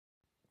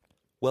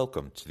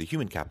Welcome to the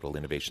Human Capital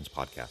Innovations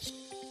Podcast.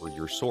 We're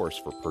your source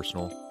for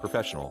personal,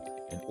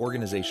 professional, and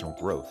organizational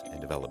growth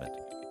and development,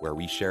 where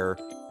we share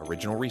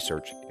original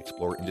research,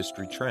 explore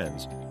industry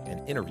trends,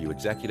 and interview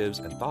executives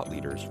and thought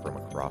leaders from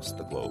across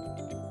the globe.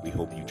 We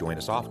hope you join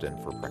us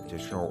often for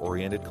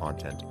practitioner-oriented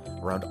content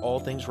around all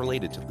things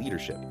related to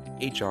leadership,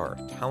 HR,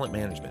 talent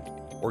management,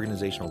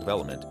 organizational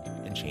development,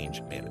 and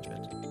change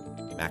management.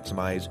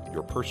 Maximize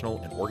your personal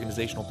and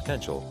organizational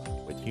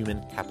potential with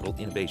Human Capital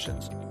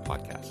Innovations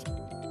Podcast.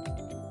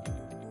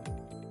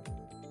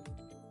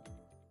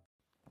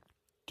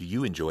 Do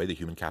you enjoy the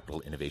Human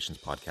Capital Innovations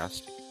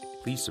Podcast?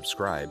 Please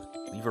subscribe,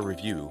 leave a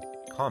review,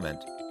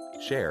 comment,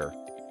 share,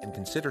 and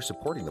consider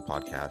supporting the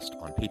podcast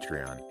on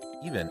Patreon,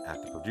 even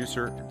at the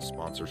producer and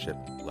sponsorship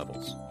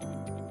levels.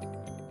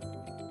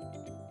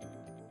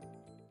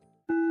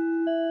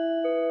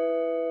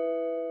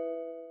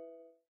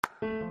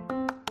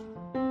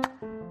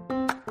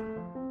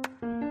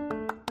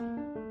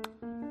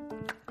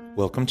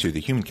 Welcome to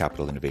the Human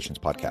Capital Innovations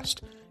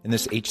Podcast. In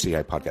this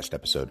HCI podcast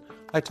episode,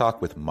 I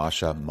talk with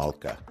Masha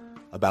Malka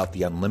about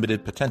the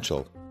unlimited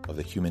potential of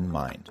the human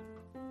mind.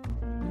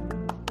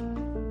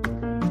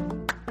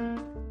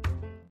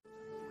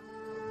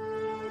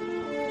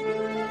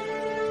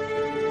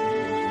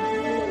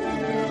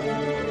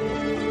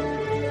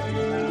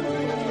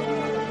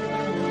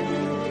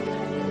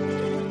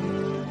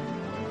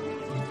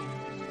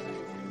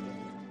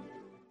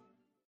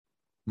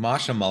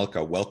 Masha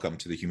Malka, welcome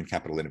to the Human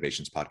Capital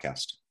Innovations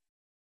Podcast.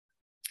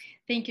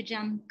 Thank you,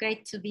 John.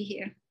 Great to be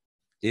here.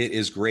 It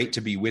is great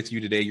to be with you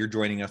today. You're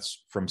joining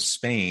us from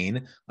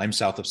Spain. I'm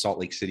south of Salt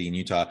Lake City in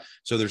Utah.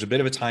 So there's a bit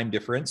of a time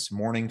difference,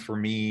 morning for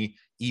me,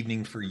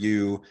 evening for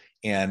you.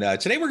 And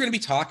today we're going to be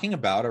talking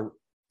about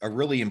a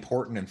really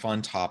important and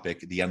fun topic,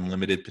 the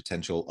unlimited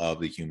potential of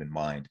the human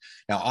mind.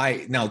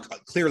 Now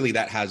clearly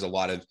that has a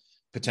lot of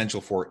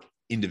potential for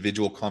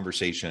individual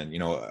conversation,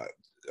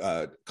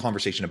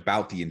 conversation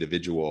about the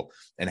individual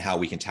and how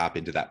we can tap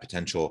into that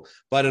potential.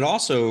 But it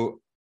also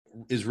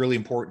is really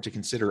important to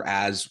consider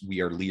as we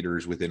are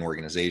leaders within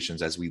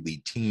organizations, as we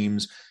lead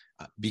teams,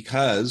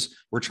 because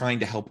we're trying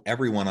to help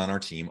everyone on our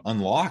team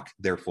unlock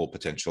their full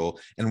potential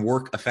and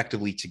work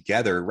effectively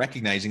together,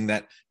 recognizing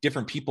that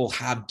different people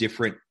have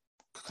different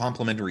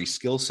complementary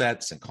skill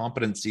sets and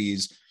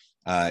competencies.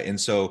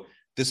 And so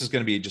this is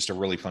going to be just a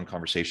really fun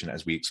conversation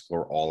as we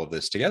explore all of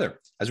this together.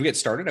 As we get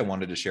started, I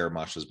wanted to share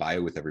Masha's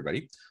bio with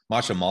everybody.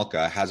 Masha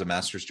Malka has a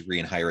master's degree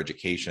in higher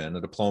education, a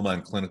diploma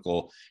in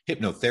clinical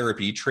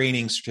hypnotherapy,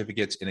 training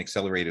certificates in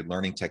accelerated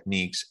learning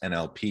techniques,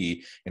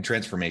 NLP, and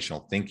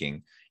transformational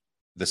thinking,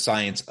 the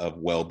science of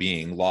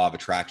well-being, law of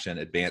attraction,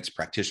 advanced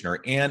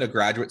practitioner, and a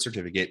graduate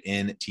certificate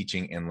in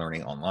teaching and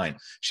learning online.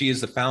 She is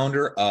the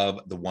founder of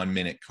the 1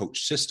 Minute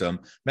Coach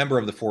System, member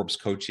of the Forbes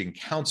Coaching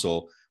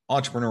Council,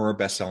 entrepreneur,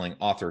 best-selling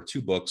author,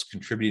 2 books,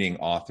 contributing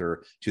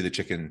author to the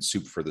Chicken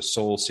Soup for the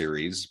Soul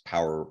series,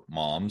 Power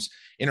Moms,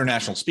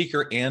 international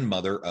speaker, and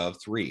mother of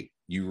 3.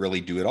 You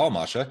really do it all,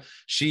 Masha.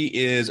 She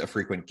is a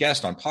frequent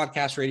guest on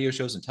podcasts, radio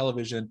shows, and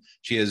television.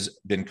 She has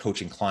been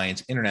coaching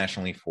clients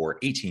internationally for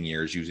 18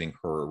 years using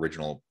her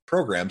original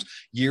programs,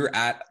 Year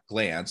at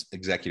Glance,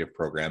 Executive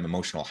Program,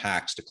 Emotional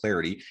Hacks to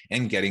Clarity,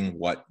 and Getting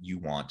What You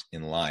Want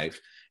in Life,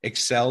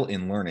 Excel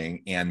in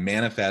Learning, and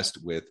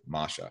Manifest with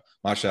Masha.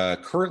 Masha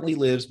currently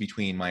lives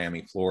between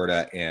Miami,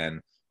 Florida,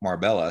 and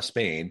Marbella,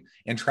 Spain,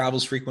 and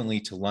travels frequently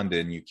to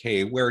London,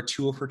 UK, where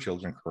 2 of her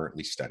children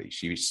currently study.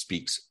 She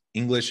speaks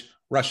English,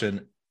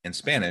 Russian, and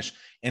Spanish,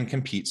 and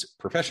competes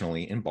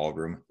professionally in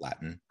ballroom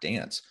Latin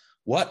dance.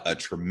 What a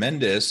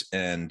tremendous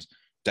and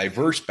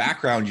diverse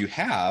background you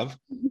have.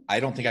 I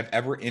don't think I've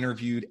ever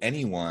interviewed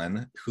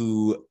anyone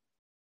who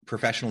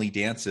professionally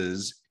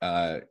dances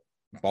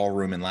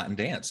ballroom and Latin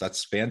dance.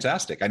 That's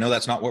fantastic. I know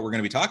that's not what we're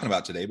going to be talking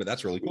about today, but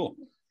that's really cool.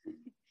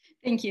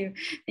 Thank you.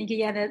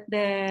 Yeah,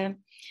 the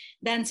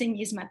dancing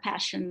is my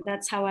passion.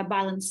 That's how I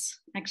balance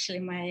actually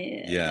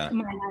my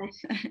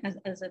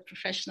life as a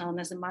professional and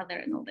as a mother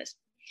and all this.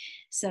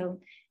 So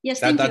yes,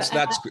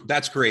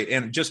 that's great.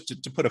 And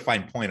just to put a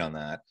fine point on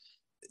that,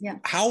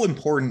 how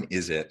important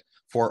is it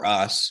for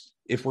us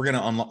if we're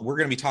going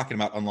to be talking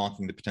about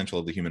unlocking the potential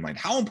of the human mind?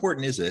 How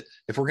important is it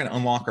if we're going to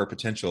unlock our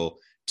potential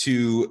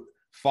to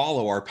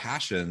follow our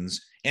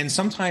passions? And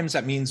sometimes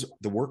that means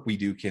the work we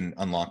do can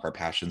unlock our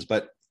passions,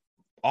 but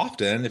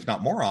often, if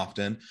not more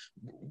often,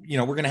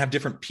 we're going to have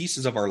different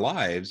pieces of our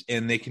lives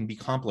and they can be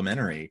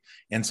complementary.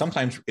 And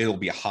sometimes it'll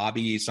be a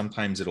hobby.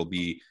 Sometimes it'll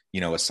be,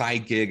 a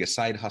side gig, a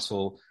side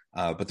hustle.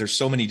 But there's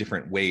so many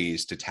different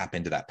ways to tap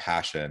into that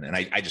passion. And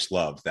I just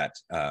love that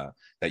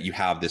you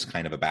have this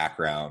kind of a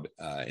background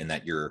and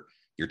that you're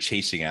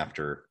chasing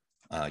after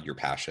your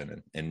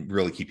passion and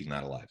really keeping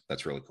that alive.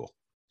 That's really cool.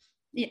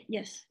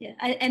 Yes.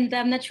 And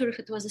I'm not sure if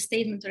it was a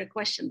statement or a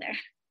question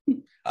there.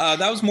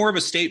 That was more of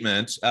a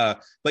statement,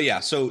 but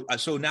yeah. So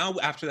now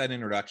after that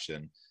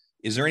introduction,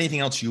 is there anything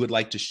else you would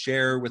like to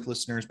share with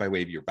listeners by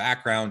way of your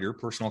background, your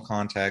personal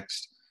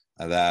context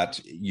that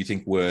you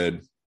think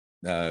would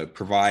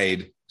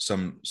provide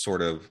some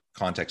sort of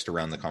context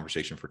around the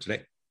conversation for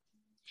today?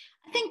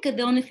 think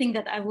the only thing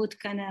that I would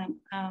kind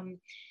of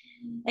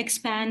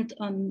expand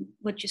on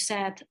what you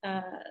said,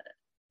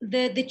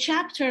 the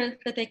chapter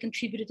that I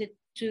contributed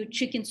to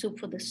Chicken Soup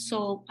for the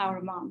Soul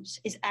Power Moms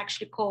is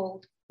actually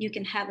called "You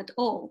Can Have It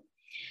All,"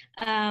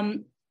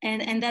 and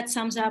that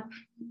sums up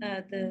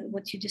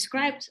what you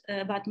described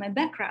about my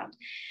background.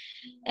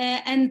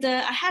 And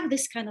I have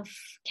this kind of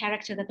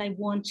character that I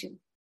want to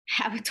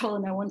have it all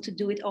and I want to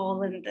do it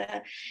all, and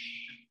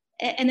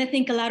I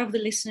think a lot of the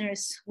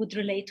listeners would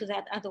relate to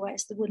that.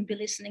 Otherwise, they wouldn't be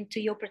listening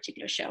to your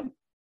particular show.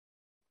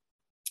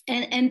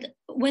 And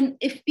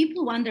if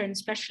people wonder, and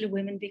especially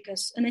women,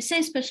 and I say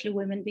especially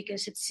women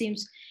because it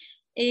seems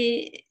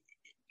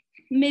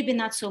maybe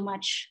not so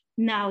much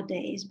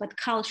nowadays, but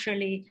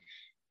culturally,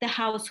 the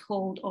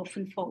household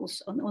often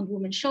falls on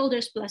women's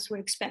shoulders. Plus, we're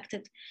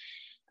expected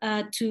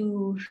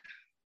to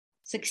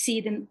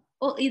succeed and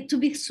to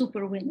be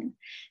super women,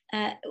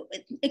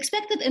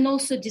 expected and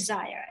also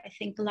desire. I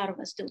think a lot of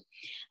us do.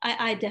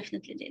 I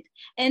definitely did.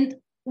 And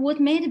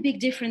what made a big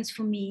difference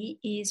for me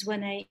is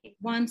when I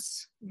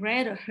once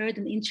read or heard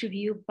an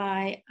interview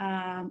by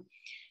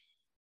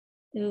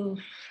the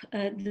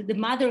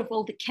mother of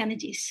all the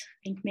Kennedys.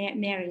 I think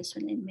Mary is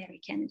her name, Mary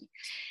Kennedy.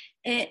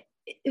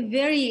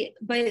 Very,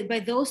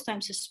 by those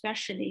times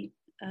especially,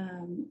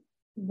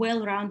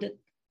 well-rounded,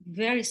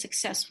 very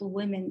successful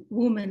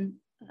woman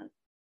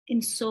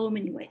in so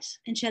many ways.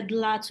 And she had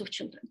lots of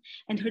children.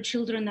 And her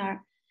children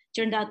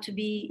turned out to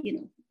be,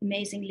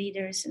 amazing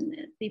leaders and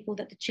people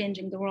that are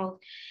changing the world.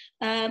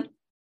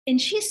 And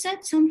she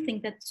said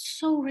something that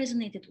so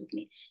resonated with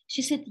me.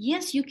 She said,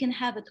 yes, you can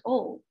have it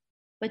all,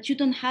 but you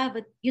don't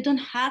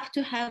have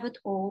to have it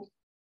all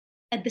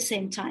at the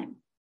same time.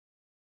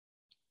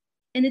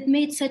 And it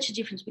made such a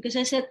difference because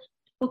I said,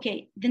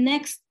 okay, the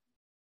next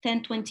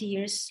 10, 20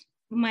 years,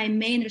 my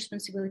main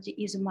responsibility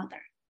is a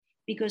mother,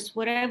 because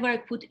whatever I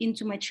put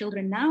into my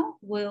children now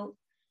will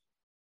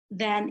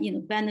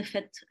then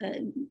benefit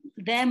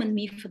them and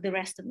me for the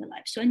rest of their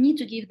life. So I need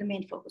to give the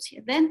main focus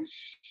here. Then,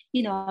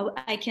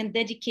 I can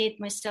dedicate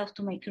myself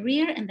to my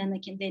career, and then I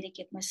can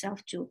dedicate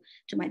myself to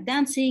my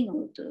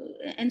dancing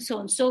and so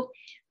on. So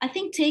I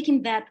think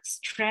taking that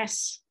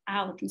stress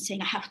out and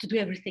saying I have to do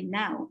everything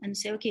now, and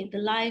say, okay, the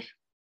life,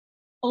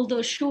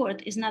 although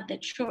short, is not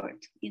that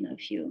short.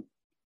 If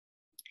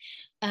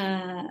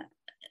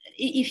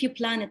you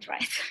plan it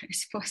right, I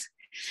suppose.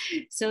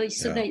 So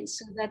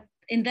that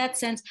in that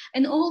sense,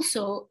 and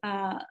also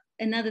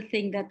another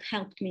thing that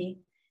helped me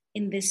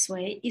in this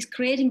way is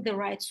creating the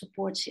right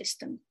support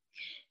system.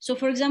 So,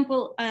 for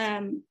example,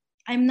 I'm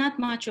not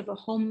much of a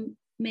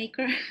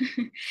homemaker.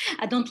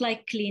 I don't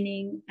like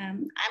cleaning.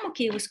 I'm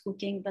okay with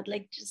cooking, but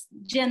like just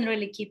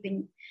generally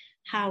keeping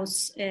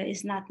house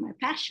is not my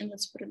passion.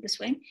 Let's put it this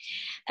way.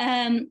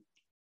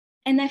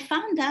 And I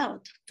found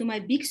out, to my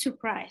big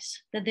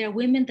surprise, that there are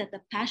women that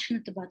are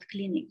passionate about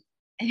cleaning.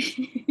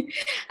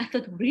 I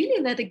thought,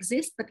 really, that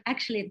exists? But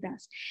actually it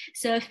does.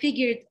 So I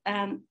figured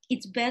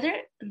it's better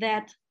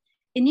that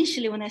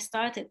initially when I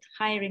started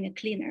hiring a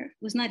cleaner,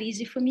 it was not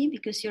easy for me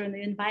because you're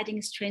inviting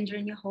a stranger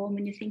in your home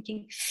and you're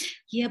thinking,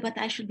 yeah, but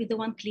I should be the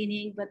one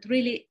cleaning. But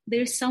really,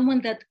 there's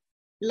someone that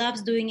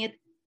loves doing it,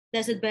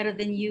 does it better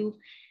than you,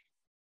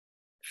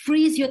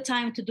 frees your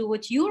time to do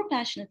what you're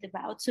passionate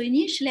about. So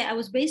initially I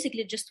was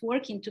basically just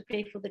working to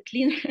pay for the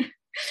cleaner.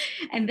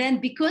 And then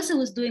because I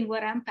was doing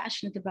what I'm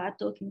passionate about,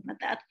 talking about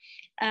that,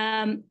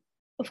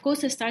 of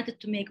course, I started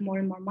to make more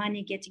and more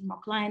money, getting more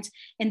clients.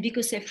 And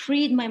because I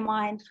freed my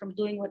mind from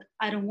doing what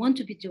I don't want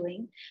to be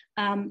doing,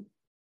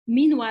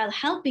 meanwhile,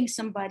 helping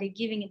somebody,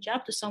 giving a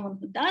job to someone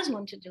who does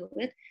want to do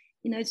it,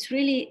 it's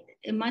really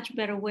a much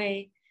better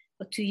way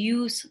to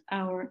use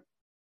our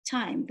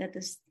time.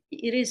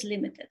 It is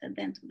limited at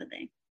the end of the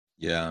day.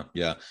 Yeah.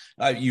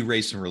 You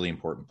raised some really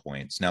important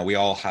points. Now, we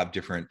all have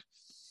different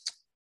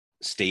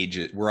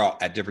stages. We're all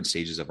at different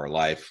stages of our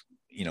life.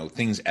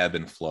 Things ebb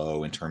and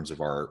flow in terms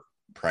of our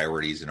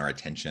priorities and our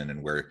attention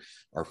and where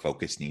our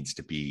focus needs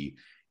to be.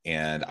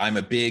 And I'm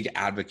a big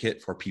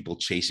advocate for people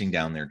chasing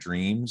down their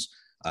dreams.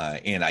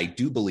 And I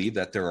do believe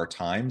that there are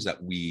times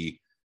that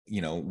we,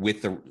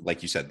 with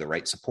like you said, the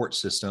right support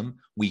system,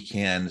 we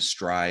can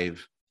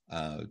strive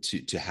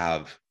to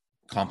have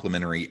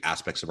complementary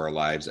aspects of our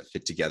lives that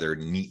fit together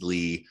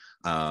neatly.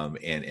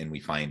 And we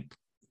find,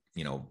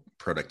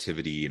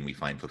 productivity and we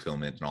find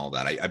fulfillment and all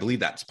that. I believe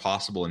that's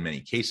possible in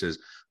many cases,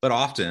 but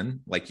often,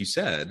 like you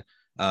said,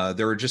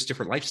 there are just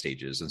different life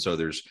stages. And so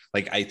there's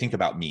I think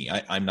about me,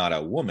 I'm not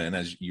a woman,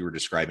 as you were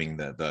describing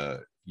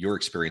your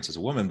experience as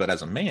a woman, but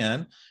as a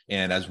man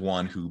and as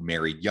one who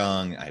married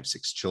young, I have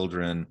 6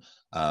 children.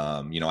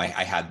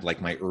 I had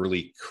my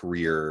early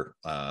career,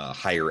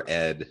 higher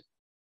ed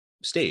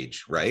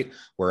stage, right?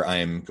 Where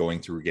I'm going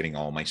through getting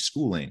all my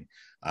schooling.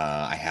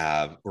 I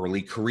have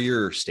early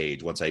career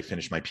stage. Once I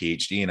finish my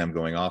PhD and I'm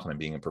going off and I'm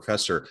being a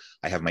professor,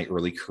 I have my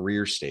early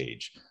career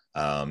stage.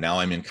 Now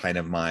I'm in kind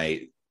of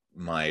my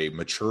my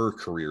mature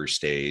career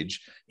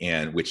stage,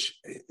 and which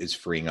is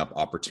freeing up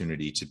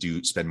opportunity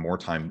to spend more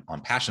time on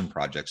passion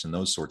projects and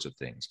those sorts of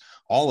things.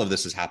 All of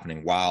this is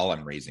happening while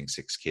I'm raising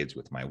 6 kids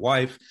with my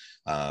wife,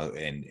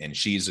 and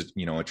she's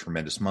a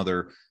tremendous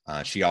mother.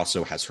 She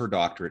also has her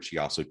doctorate. She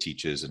also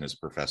teaches and is a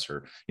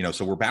professor.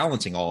 So we're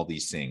balancing all of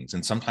these things,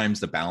 and sometimes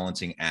the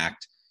balancing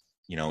act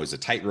is a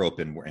tightrope,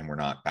 and we're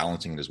not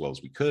balancing it as well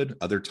as we could.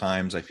 Other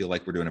times I feel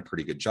like we're doing a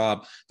pretty good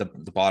job.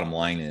 The bottom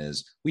line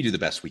is we do the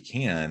best we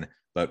can,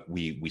 but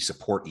we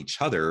support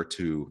each other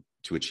to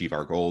achieve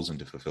our goals and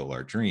to fulfill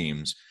our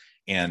dreams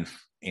and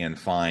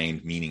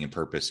find meaning and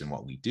purpose in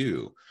what we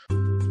do.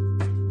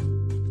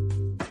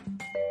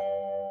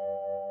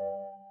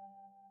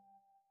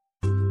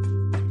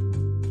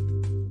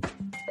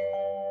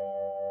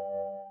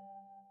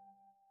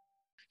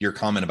 Your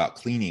comment about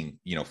cleaning,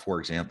 for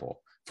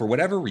example, for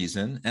whatever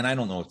reason, and I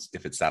don't know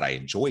if it's that I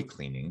enjoy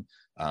cleaning,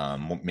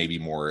 maybe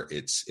more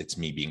it's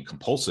me being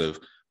compulsive,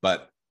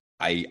 but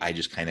I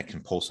just kind of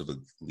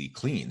compulsively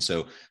clean.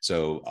 So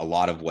a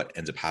lot of what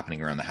ends up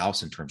happening around the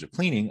house in terms of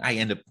cleaning, I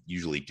end up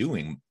usually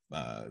doing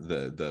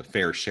the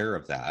fair share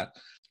of that.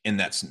 And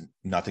that's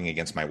nothing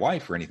against my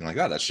wife or anything like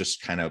that. That's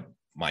just kind of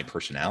my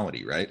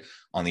personality, right?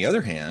 On the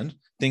other hand,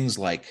 things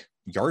like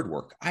yard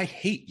work. I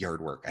hate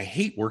yard work. I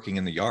hate working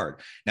in the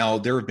yard. Now,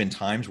 there have been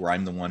times where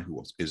I'm the one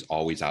who is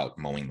always out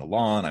mowing the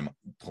lawn. I'm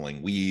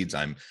pulling weeds.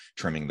 I'm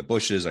trimming the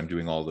bushes. I'm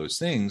doing all those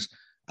things.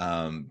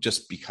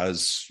 Just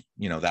because,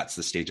 that's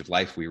the stage of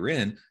life we were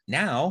in.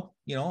 Now,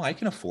 I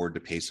can afford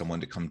to pay someone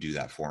to come do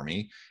that for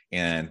me.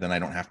 And then I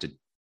don't have to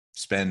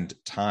spend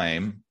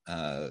time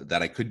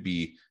that I could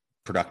be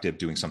productive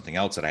doing something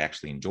else that I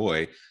actually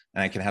enjoy,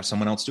 and I can have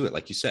someone else do it,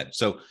 like you said.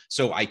 So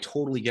I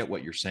totally get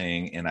what you're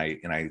saying. And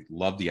I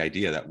love the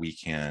idea that we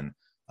can,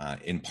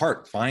 in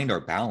part, find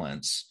our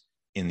balance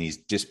in these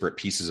disparate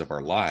pieces of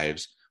our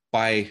lives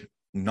by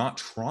not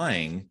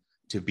trying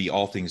to be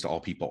all things to all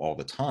people all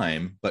the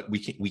time, but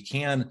we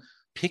can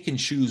pick and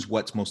choose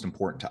what's most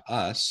important to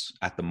us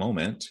at the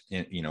moment,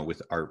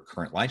 with our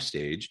current life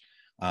stage,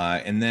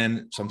 and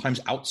then sometimes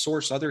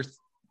outsource other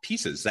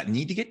pieces that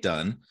need to get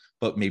done,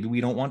 but maybe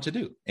we don't want to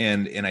do.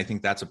 And I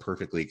think that's a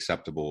perfectly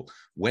acceptable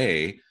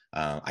way.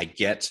 I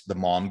get the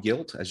mom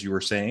guilt, as you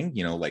were saying,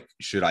 like,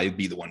 should I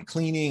be the one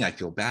cleaning? I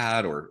feel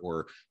bad,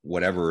 or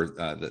whatever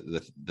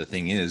the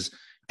thing is.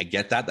 I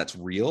get that. That's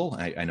real.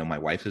 I know my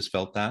wife has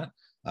felt that.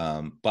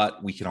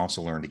 But we can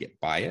also learn to get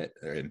by it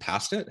and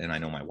past it. And I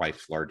know my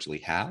wife largely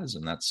has,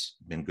 and that's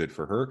been good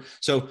for her.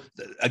 So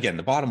again,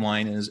 the bottom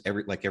line is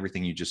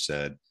everything you just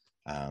said,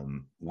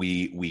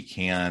 we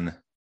can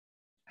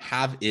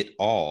have it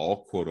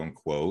all, quote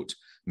unquote,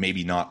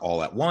 maybe not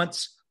all at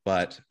once,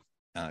 but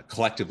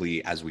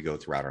collectively as we go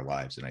throughout our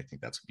lives. And I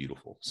think that's a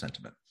beautiful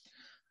sentiment.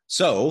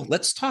 So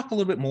let's talk a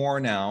little bit more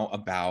now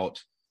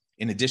about,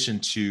 in addition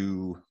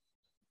to,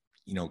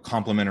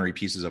 complementary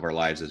pieces of our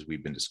lives, as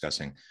we've been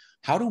discussing,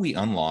 how do we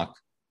unlock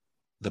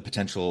the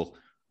potential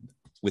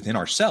within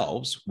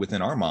ourselves,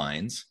 within our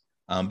minds,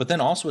 but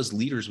then also as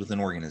leaders within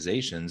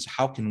organizations?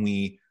 How can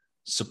we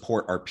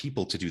support our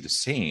people to do the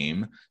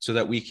same so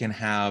that we can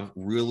have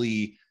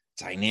really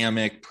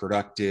dynamic,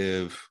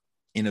 productive,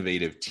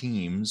 innovative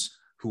teams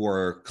who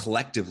are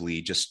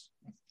collectively just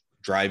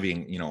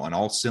driving, on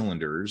all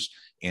cylinders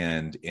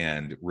and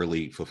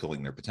really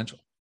fulfilling their potential?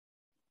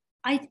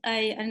 I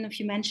don't know if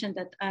you mentioned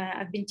that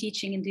I've been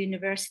teaching in the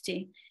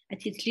university. I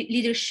teach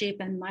leadership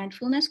and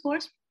mindfulness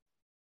course.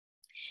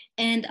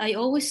 And I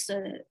always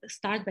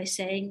start by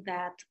saying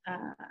that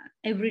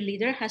every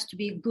leader has to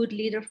be a good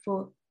leader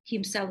for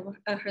himself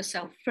or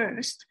herself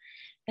first.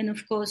 And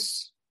of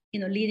course,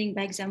 leading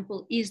by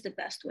example is the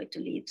best way to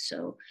lead.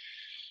 So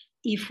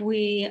if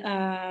we,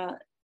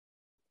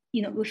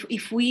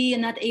 if we are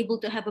not able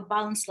to have a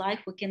balanced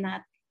life, we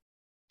cannot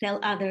tell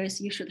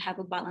others you should have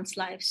a balanced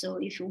life. So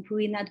if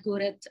we're not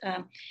good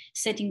at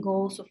setting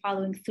goals or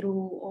following through,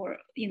 or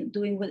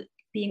doing what,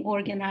 being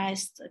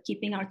organized,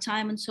 keeping our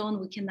time and so on,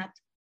 we cannot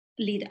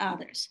lead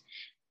others.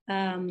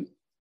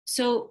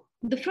 So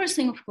the first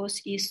thing, of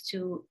course, is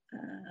to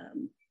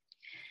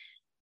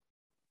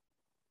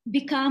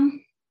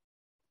become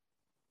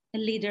a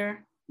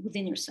leader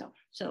within yourself.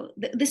 So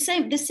the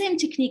same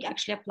technique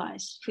actually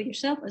applies for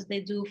yourself as they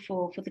do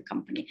for the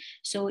company.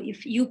 So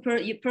if you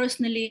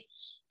personally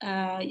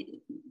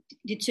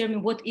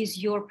determine what is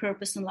your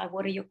purpose in life,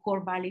 what are your core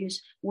values,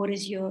 what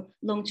is your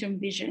long-term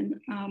vision,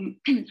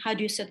 how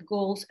do you set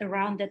goals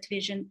around that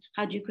vision,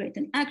 how do you create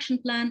an action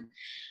plan,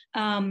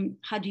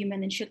 how do you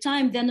manage your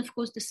time, then of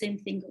course the same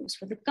thing goes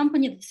for the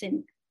company, the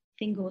same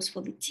thing goes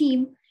for the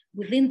team,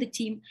 within the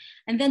team.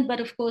 And then,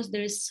 but of course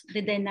there's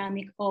the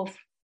dynamic of,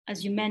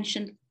 as you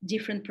mentioned,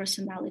 different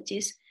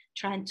personalities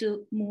trying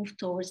to move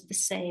towards the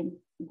same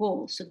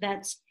goal. So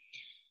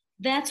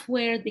that's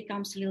where it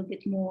becomes a little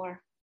bit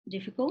more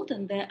difficult,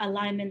 and the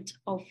alignment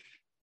of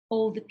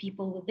all the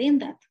people within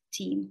that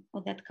team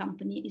or that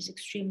company is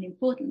extremely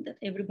important, that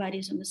everybody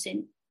is on the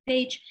same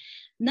page,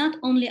 not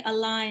only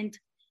aligned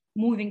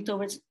moving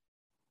towards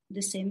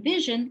the same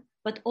vision,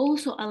 but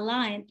also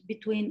aligned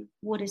between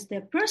what is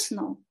their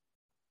personal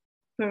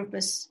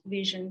purpose,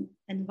 vision,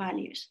 and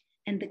values,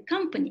 and the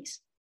company's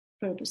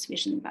purpose,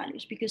 vision, and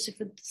values. Because if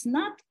it's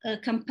not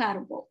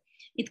compatible,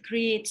 it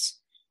creates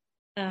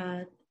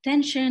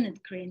tension, it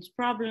creates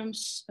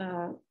problems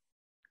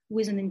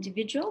with an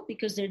individual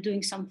because they're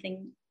doing something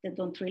they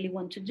don't really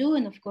want to do.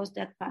 And of course,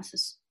 that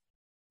passes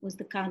with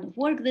the kind of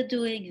work they're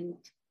doing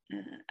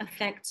and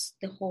affects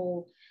the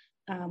whole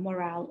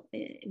morale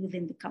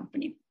within the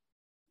company.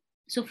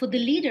 So for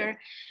the leader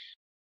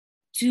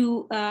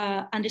to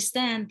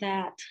understand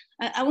that,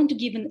 I want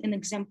to give an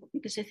example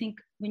because I think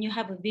when you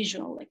have a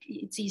visual, like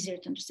it's easier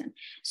to understand.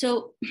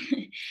 So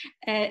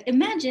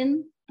imagine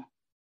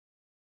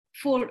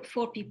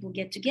four people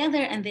get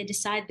together and they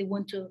decide they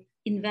want to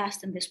invest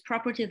in this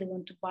property, they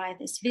want to buy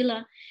this villa,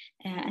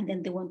 and then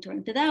they want to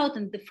rent it out,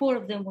 and the four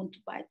of them want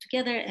to buy it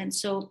together. And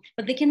so,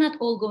 but they cannot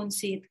all go and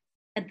see it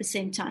at the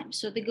same time.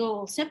 So they go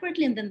all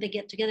separately, and then they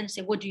get together and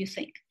say, what do you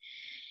think?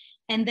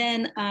 And then,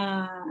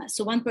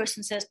 so one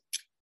person says,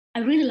 I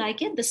really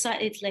like it. The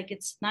side,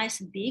 it's nice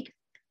and big.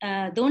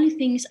 The only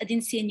thing is I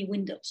didn't see any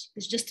windows.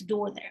 There's just a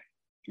door there.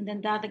 And then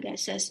the other guy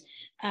says,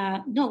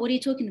 no, what are you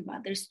talking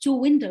about? There's two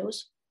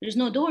windows. There's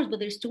no doors, but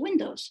there's two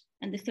windows.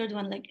 And the third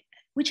one, like,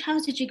 which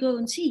house did you go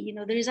and see? You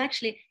know, there's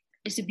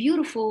a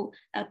beautiful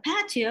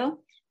patio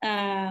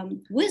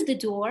with the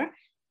door.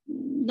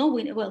 No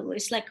window. Well,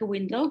 it's like a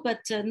window, but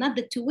not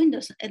the two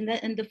windows.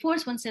 And the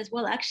fourth one says,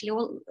 well, actually,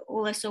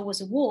 all I saw was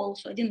a wall,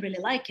 so I didn't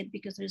really like it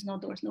because there's no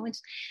doors, no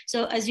windows.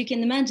 So as you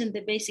can imagine, they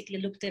basically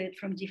looked at it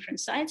from different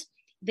sides.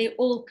 They're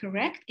all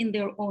correct in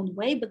their own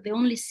way, but they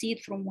only see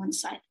it from one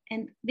side.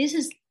 And this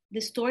is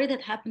the story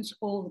that happens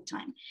all the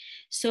time.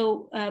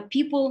 So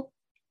people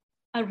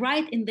are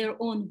right in their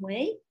own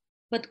way,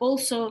 but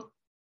also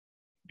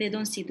they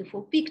don't see the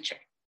full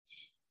picture.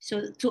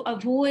 So to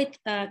avoid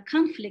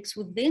conflicts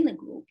within a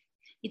group,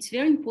 it's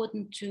very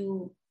important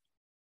to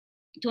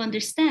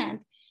understand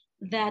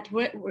that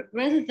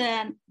rather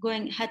than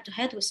going head to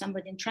head with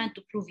somebody and trying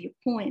to prove your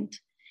point,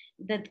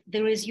 that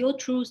there is your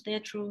truth,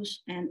 their truth,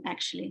 and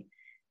actually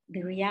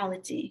the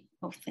reality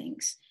of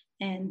things.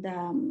 And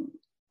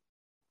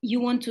you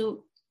want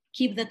to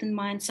keep that in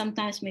mind.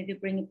 Sometimes maybe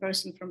bring a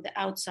person from the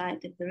outside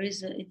if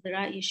there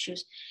are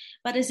issues.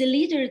 But as a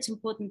leader, it's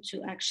important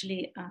to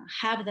actually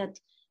have that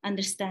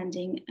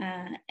understanding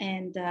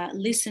and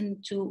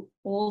listen to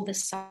all the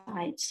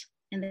sides,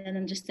 and then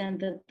understand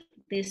that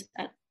this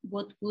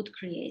what would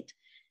create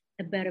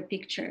a better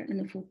picture and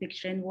a full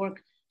picture, and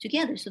work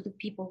together so that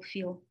people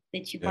feel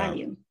that you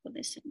value what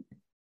they say.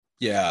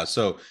 Yeah.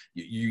 So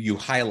you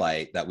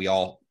highlight that we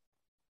all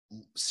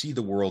see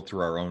the world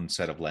through our own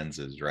set of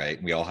lenses,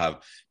 right? We all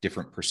have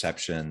different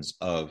perceptions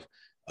of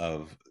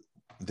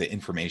the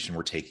information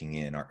we're taking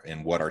in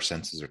and what our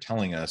senses are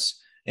telling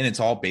us. And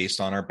it's all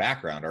based on our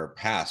background, our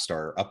past,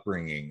 our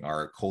upbringing,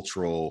 our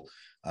cultural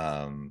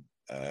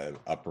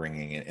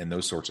upbringing, and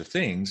those sorts of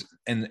things.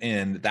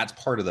 And that's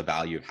part of the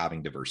value of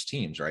having diverse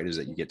teams, right? Is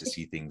that you get to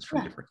see things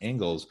from different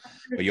angles,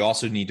 but you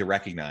also need to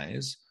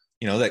recognize,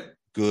 that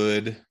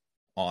good,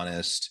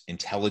 honest,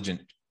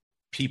 intelligent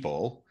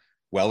people,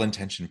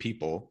 well-intentioned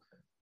people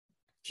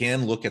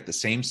can look at the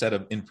same set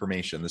of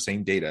information, the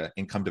same data,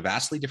 and come to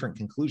vastly different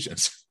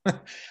conclusions.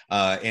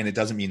 And it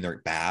doesn't mean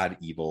they're bad,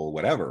 evil,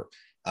 whatever.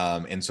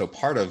 And so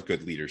part of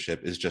good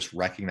leadership is just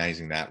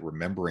recognizing that,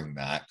 remembering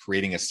that,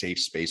 creating a safe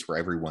space where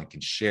everyone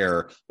can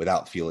share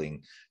without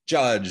feeling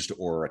judged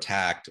or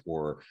attacked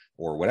or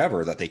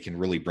whatever, that they can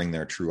really bring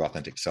their true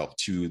authentic self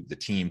to the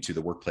team, to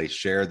the workplace,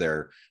 share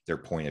their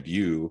point of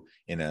view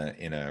in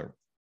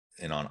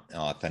an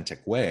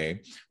authentic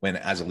way. When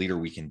as a leader,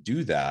 we can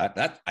do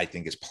that I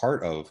think is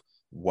part of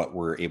what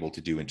we're able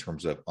to do in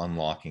terms of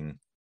unlocking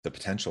the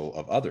potential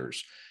of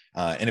others.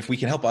 And if we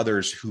can help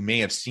others who may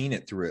have seen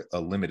it through a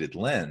limited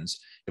lens,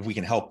 if we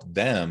can help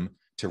them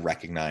to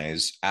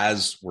recognize,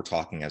 as we're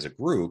talking as a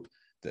group,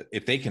 that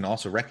if they can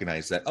also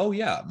recognize that, oh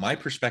yeah, my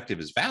perspective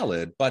is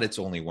valid, but it's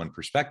only one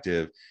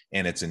perspective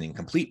and it's an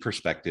incomplete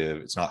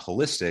perspective, it's not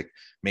holistic.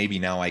 Maybe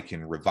now I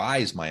can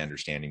revise my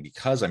understanding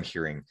because I'm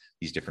hearing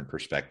these different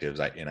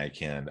perspectives, and I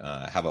can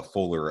have a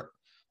fuller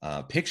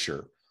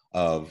picture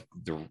of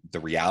the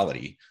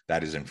reality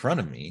that is in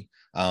front of me.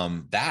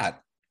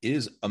 That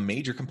is a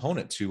major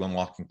component to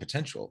unlocking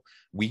potential.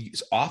 We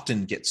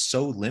often get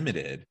so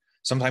limited.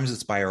 Sometimes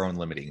it's by our own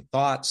limiting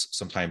thoughts.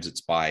 Sometimes it's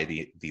by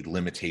the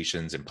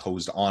limitations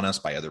imposed on us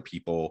by other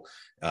people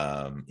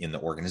in the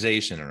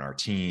organization, in our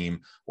team,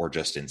 or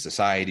just in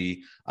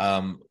society.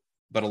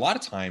 But a lot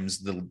of times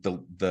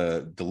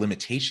the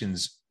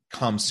limitations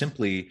come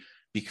simply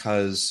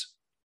because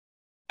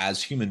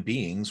as human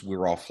beings,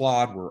 we're all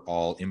flawed, we're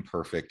all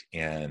imperfect,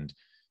 and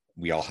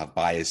we all have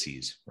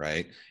biases,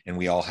 right? And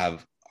we all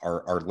have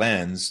our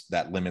lens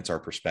that limits our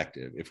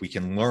perspective. If we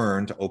can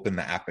learn to open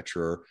the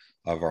aperture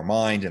of our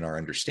mind and our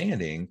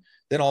understanding,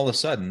 then all of a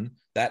sudden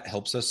that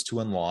helps us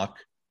to unlock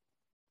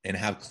and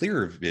have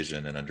clearer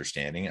vision and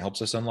understanding. It helps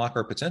us unlock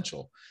our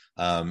potential.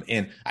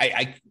 And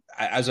I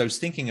as I was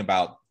thinking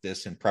about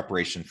this in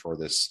preparation for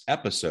this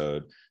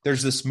episode,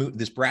 there's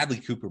this Bradley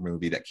Cooper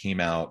movie that came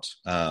out,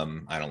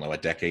 I don't know, a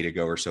decade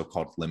ago or so,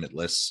 called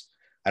Limitless.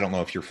 I don't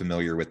know if you're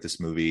familiar with this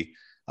movie,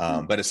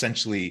 but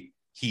essentially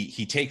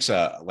he takes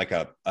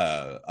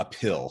a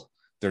pill.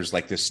 There's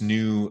like this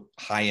new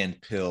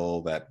high-end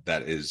pill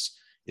that is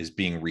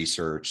being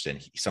researched,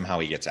 and somehow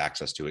he gets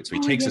access to it. So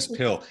he takes this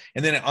pill,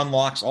 and then it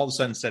unlocks all of a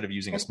sudden, instead of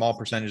using a small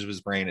percentage of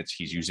his brain,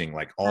 he's using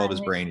like all of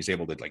his brain. He's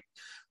able to like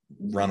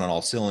run on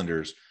all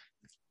cylinders.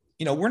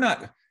 We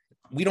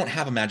don't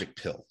have a magic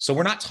pill. So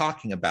we're not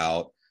talking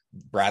about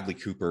Bradley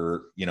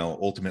Cooper,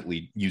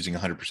 ultimately using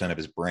 100% of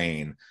his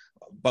brain,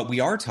 but we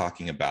are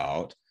talking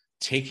about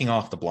taking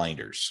off the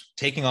blinders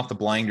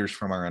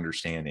from our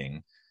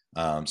understanding,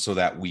 so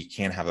that we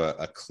can have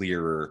a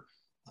clearer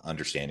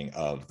understanding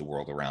of the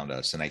world around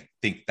us. And I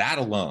think that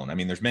alone,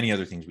 there's many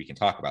other things we can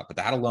talk about, but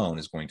that alone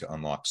is going to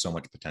unlock so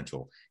much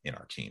potential in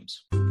our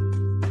teams.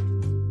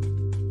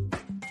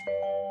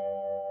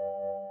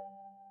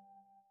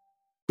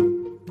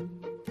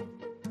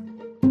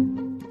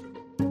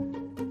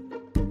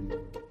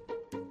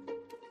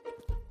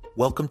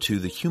 Welcome to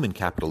the Human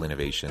Capital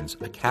Innovations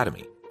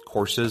Academy.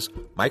 Courses,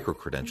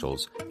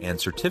 micro-credentials, and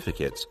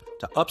certificates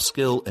to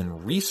upskill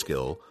and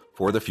reskill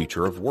for the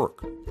future of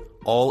work.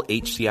 All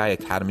HCI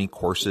Academy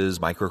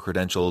courses,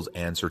 micro-credentials,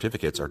 and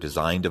certificates are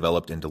designed,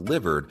 developed, and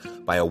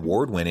delivered by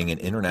award-winning and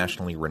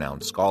internationally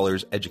renowned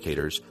scholars,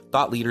 educators,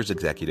 thought leaders,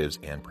 executives,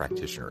 and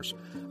practitioners.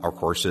 Our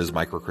courses,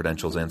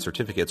 micro-credentials, and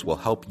certificates will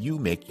help you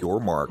make your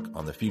mark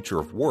on the future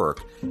of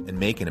work and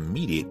make an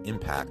immediate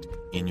impact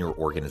in your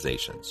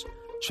organizations.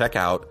 Check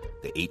out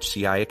the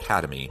HCI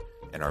Academy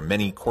and our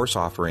many course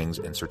offerings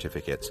and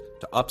certificates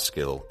to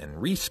upskill and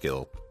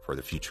reskill for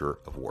the future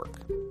of work.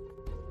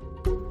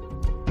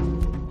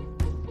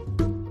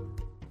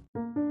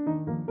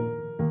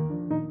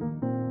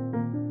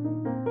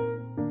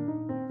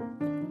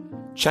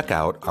 Check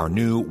out our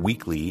new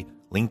weekly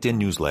LinkedIn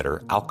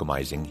newsletter,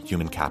 Alchemizing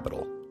Human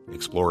Capital,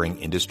 exploring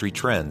industry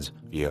trends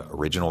via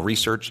original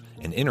research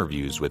and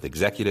interviews with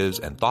executives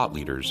and thought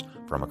leaders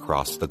from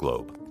across the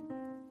globe.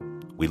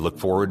 We look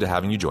forward to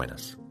having you join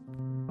us.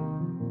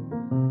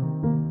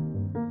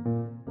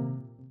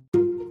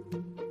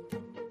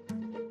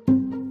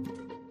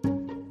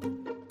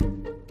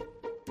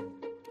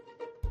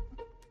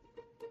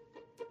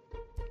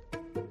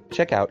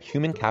 Check out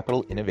Human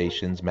Capital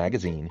Innovations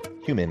magazine,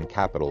 Human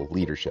Capital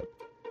Leadership.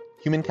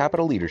 Human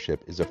Capital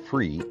Leadership is a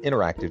free,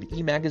 interactive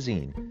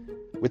e-magazine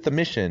with the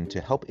mission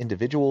to help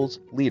individuals,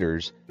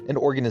 leaders, and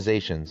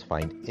organizations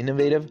find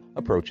innovative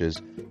approaches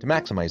to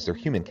maximize their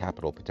human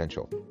capital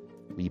potential.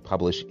 We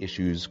publish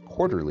issues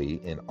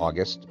quarterly in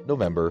August,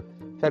 November,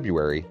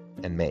 February,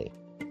 and May.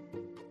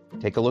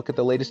 Take a look at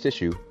the latest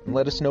issue and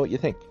let us know what you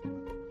think.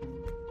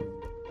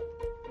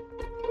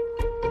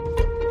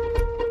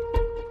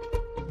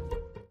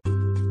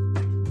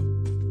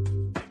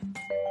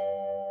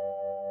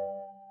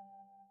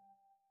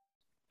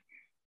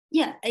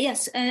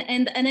 Yes,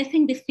 and I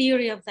think the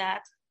theory of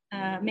that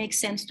makes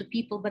sense to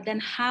people, but then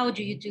how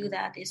do you do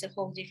that is a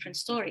whole different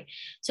story.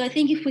 So I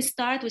think if we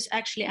start with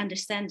actually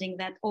understanding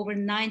that over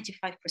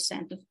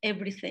 95% of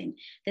everything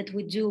that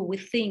we do, we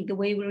think, the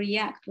way we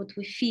react, what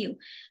we feel,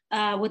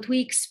 what we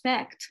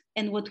expect,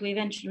 and what we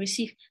eventually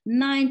receive,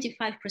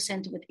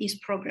 95% of it is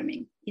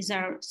programming, is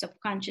our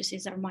subconscious,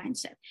 is our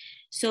mindset.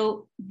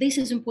 So this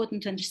is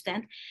important to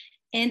understand.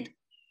 And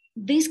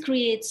this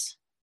creates,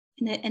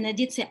 and I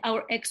did say,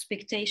 our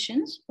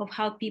expectations of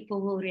how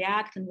people will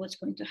react and what's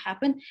going to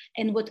happen.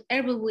 And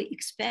whatever we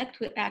expect,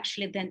 we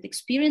actually then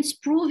experience,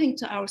 proving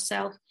to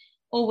ourselves,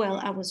 oh, well,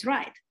 I was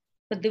right.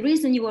 But the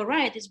reason you are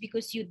right is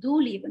because you do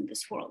live in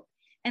this world.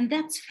 And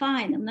that's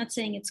fine. I'm not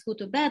saying it's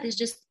good or bad. It's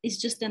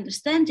just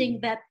understanding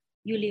that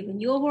you live in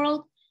your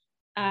world.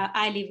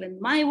 I live in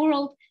my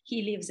world.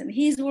 He lives in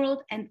his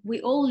world. And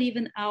we all live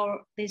in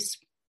this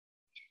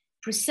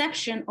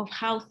perception of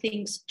how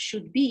things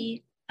should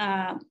be,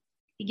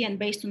 again,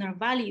 based on our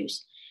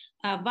values.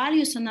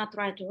 Values are not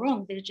right or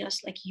wrong. They're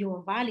just like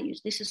your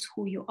values. This is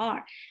who you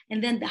are.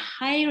 And then the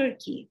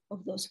hierarchy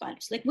of those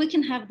values, like we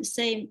can have the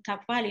same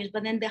top values,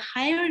 but then the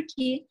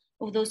hierarchy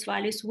of those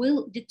values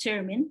will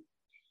determine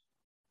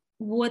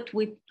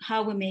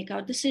how we make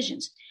our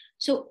decisions.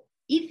 So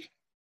if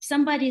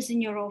somebody is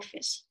in your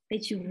office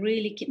that you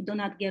really do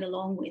not get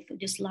along with or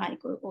dislike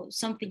or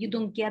something, you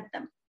don't get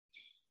them,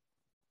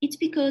 it's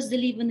because they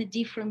live in a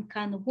different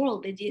kind of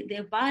world.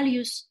 Their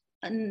values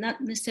are not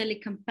necessarily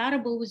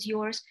compatible with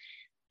yours.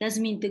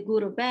 Doesn't mean they're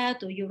good or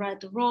bad or you're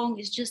right or wrong.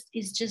 It's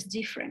just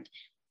different.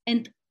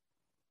 And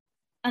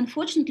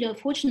unfortunately or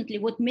fortunately,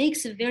 what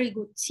makes a very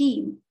good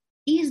team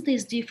is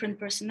these different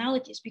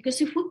personalities.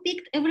 Because if we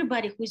picked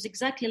everybody who is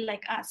exactly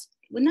like us,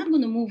 we're not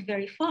going to move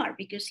very far,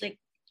 because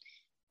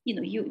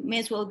you may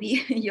as well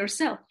be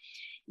yourself.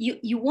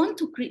 You want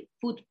to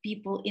put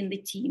people in the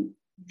team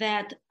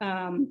that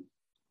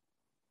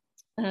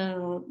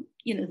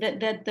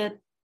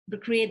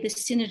that create this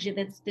synergy,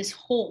 that's this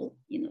whole,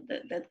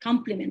 that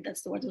complement,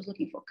 that's the word I was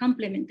looking for,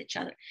 complement each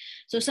other.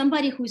 So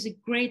somebody who is a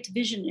great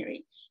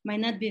visionary might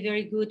not be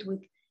very good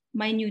with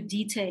minute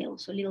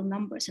details or little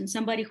numbers, and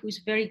somebody who is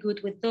very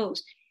good with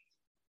those.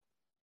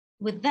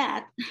 with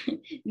that,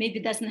 maybe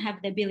doesn't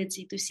have the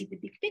ability to see the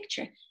big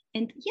picture.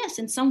 And yes,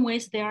 in some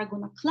ways they are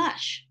going to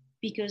clash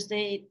because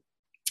they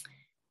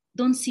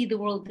don't see the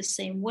world the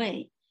same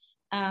way.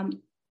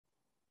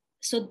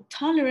 So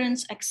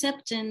tolerance,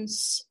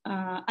 acceptance,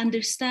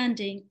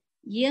 understanding,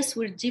 yes,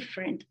 we're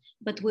different,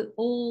 but we're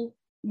all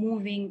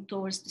moving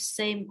towards the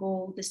same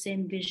goal, the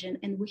same vision,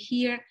 and we're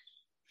here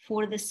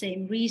for the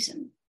same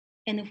reason.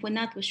 And if we're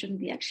not, we shouldn't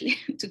be actually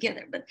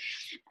together. But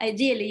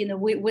ideally,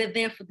 we're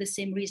there for the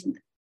same reason.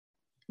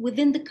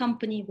 Within the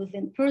company,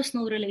 within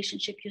personal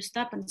relationship, you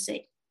stop and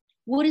say,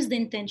 what is the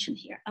intention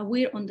here? Are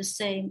we on the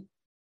same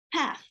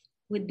path?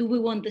 Do we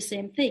want the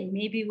same thing?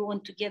 Maybe we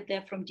want to get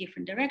there from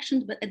different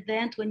directions, but at the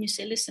end, when you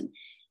say, listen,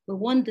 we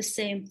want the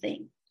same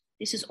thing,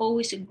 this is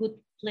always a good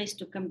place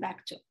to come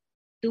back to.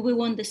 Do we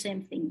want the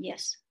same thing?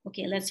 Yes.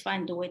 Okay, let's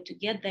find a way to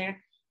get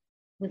there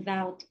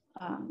without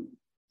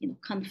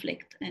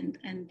conflict and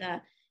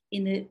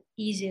in the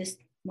easiest,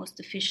 most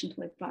efficient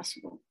way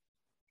possible.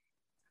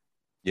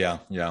 Yeah.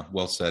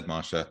 Well said,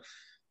 Masha.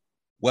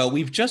 Well,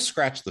 we've just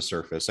scratched the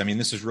surface. I mean,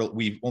 this is real.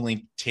 We've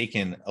only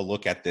taken a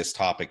look at this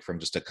topic from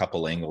just a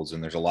couple angles,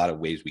 and there's a lot of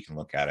ways we can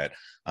look at it.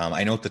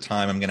 I know at the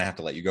time I'm going to have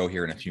to let you go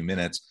here in a few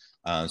minutes.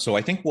 So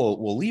I think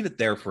we'll leave it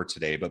there for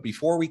today. But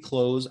before we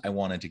close, I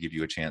wanted to give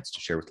you a chance to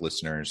share with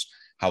listeners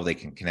how they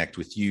can connect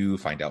with you,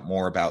 find out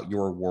more about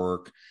your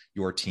work,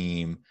 your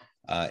team,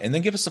 and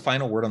then give us the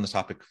final word on the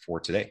topic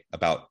for today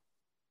about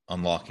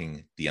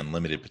unlocking the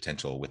unlimited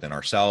potential within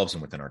ourselves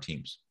and within our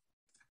teams.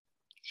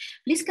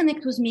 Please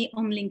connect with me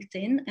on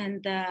LinkedIn,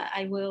 and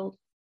I will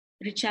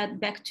reach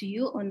out back to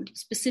you on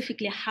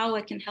specifically how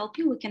I can help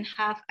you. We can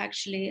have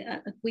actually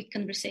a quick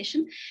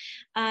conversation.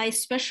 I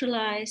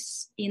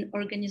specialize in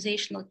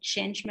organizational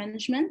change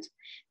management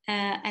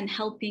and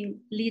helping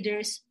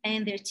leaders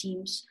and their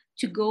teams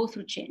to go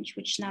through change,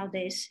 which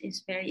nowadays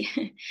is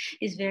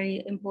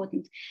very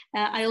important.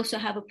 I also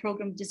have a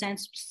program designed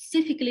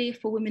specifically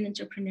for women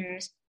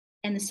entrepreneurs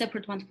and a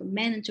separate one for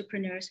men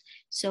entrepreneurs.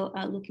 So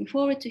looking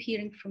forward to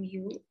hearing from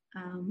you,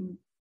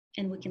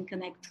 and we can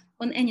connect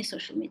on any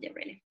social media,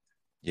 really.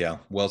 Yeah,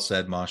 well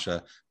said,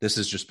 Masha. This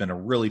has just been a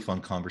really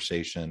fun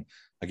conversation.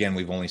 Again,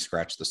 we've only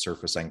scratched the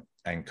surface. I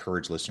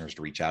encourage listeners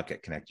to reach out,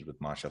 get connected with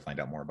Masha, find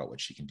out more about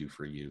what she can do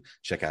for you,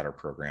 check out our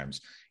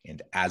programs.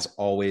 And as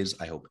always,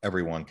 I hope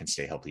everyone can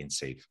stay healthy and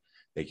safe.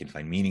 They can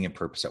find meaning and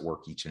purpose at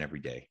work each and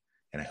every day.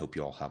 And I hope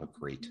you all have a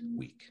great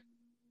week.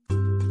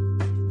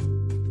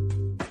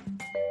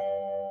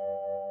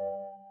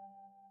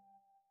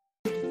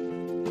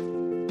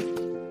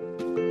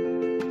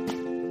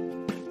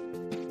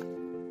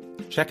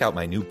 Check out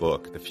my new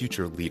book, The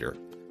Future Leader,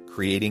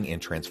 Creating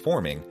and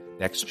Transforming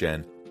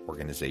Next-Gen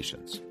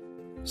Organizations.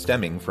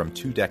 Stemming from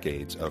 2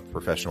 decades of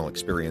professional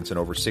experience and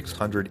over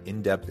 600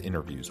 in-depth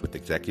interviews with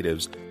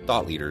executives,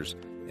 thought leaders,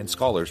 and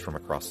scholars from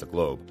across the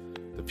globe,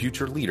 The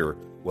Future Leader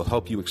will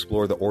help you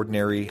explore the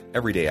ordinary,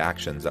 everyday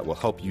actions that will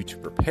help you to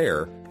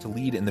prepare to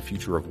lead in the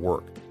future of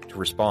work, to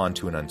respond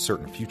to an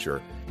uncertain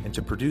future, and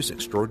to produce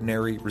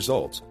extraordinary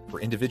results for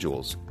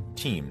individuals,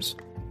 teams,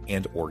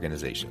 and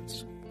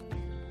organizations.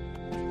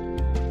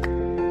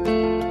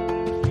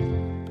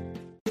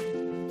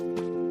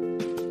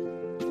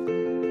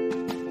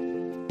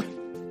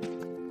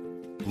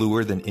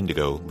 Bluer Than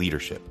Indigo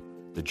Leadership,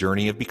 the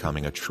journey of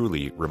becoming a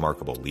truly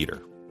remarkable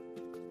leader.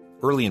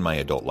 Early in my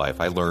adult life,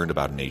 I learned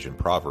about an Asian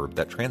proverb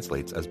that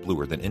translates as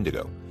bluer than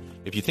indigo.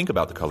 If you think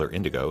about the color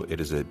indigo,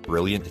 it is a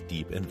brilliant,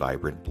 deep, and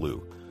vibrant blue,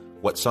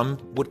 what some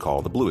would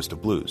call the bluest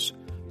of blues.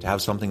 To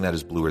have something that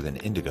is bluer than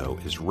indigo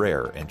is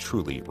rare and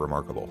truly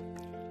remarkable.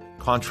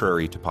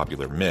 Contrary to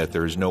popular myth,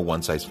 there is no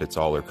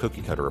one-size-fits-all or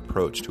cookie-cutter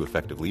approach to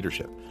effective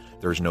leadership.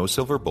 There is no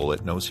silver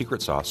bullet, no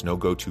secret sauce, no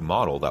go-to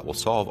model that will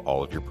solve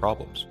all of your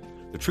problems.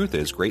 The truth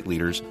is, great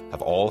leaders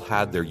have all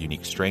had their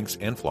unique strengths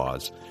and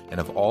flaws, and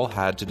have all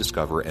had to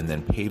discover and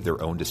then pave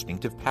their own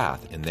distinctive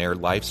path in their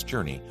life's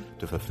journey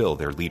to fulfill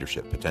their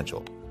leadership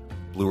potential.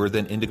 Bluer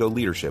Than Indigo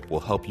Leadership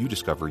will help you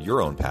discover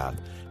your own path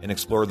and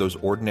explore those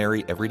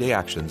ordinary, everyday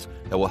actions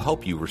that will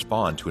help you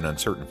respond to an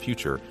uncertain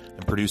future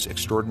and produce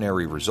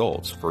extraordinary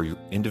results for your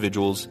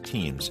individuals,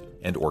 teams,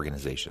 and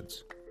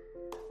organizations.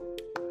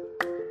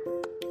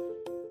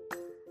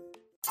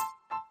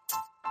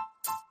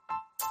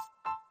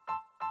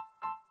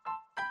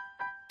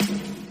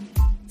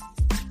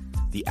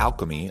 The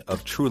alchemy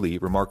of truly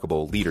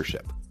remarkable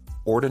leadership.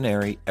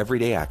 Ordinary,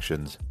 everyday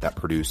actions that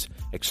produce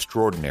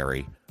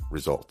extraordinary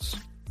results.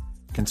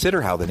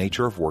 Consider how the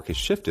nature of work has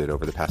shifted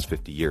over the past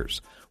 50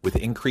 years. With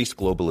increased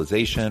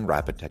globalization,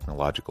 rapid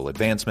technological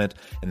advancement,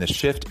 and the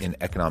shift in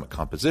economic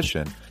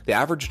composition, the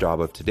average job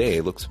of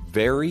today looks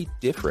very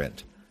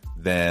different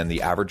than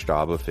the average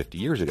job of 50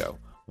 years ago.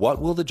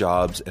 What will the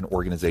jobs and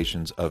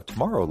organizations of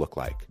tomorrow look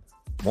like?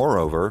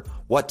 Moreover,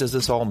 what does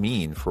this all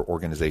mean for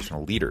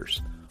organizational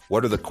leaders?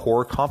 What are the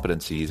core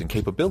competencies and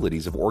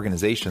capabilities of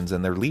organizations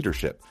and their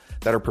leadership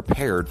that are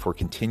prepared for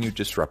continued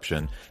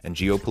disruption and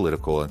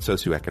geopolitical and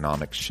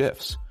socioeconomic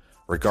shifts?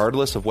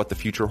 Regardless of what the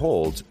future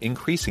holds,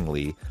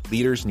 increasingly,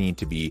 leaders need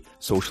to be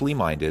socially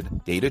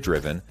minded,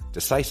 data-driven,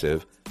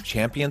 decisive,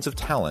 champions of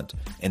talent,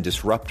 and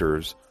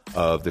disruptors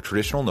of the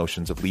traditional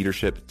notions of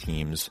leadership,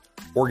 teams,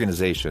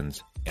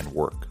 organizations, and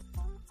work.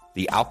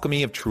 The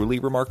Alchemy of Truly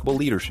Remarkable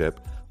Leadership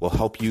will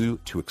help you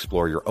to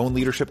explore your own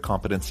leadership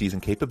competencies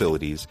and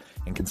capabilities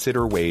and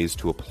consider ways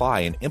to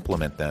apply and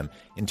implement them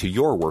into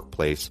your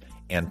workplace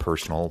and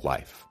personal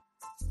life.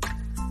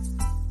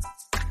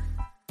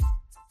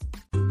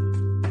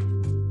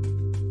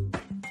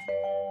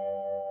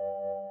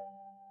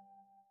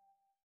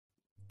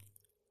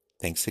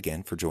 Thanks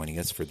again for joining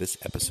us for this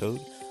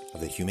episode of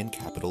the Human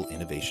Capital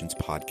Innovations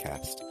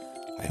Podcast.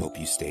 I hope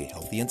you stay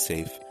healthy and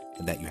safe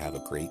and that you have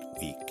a great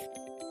week.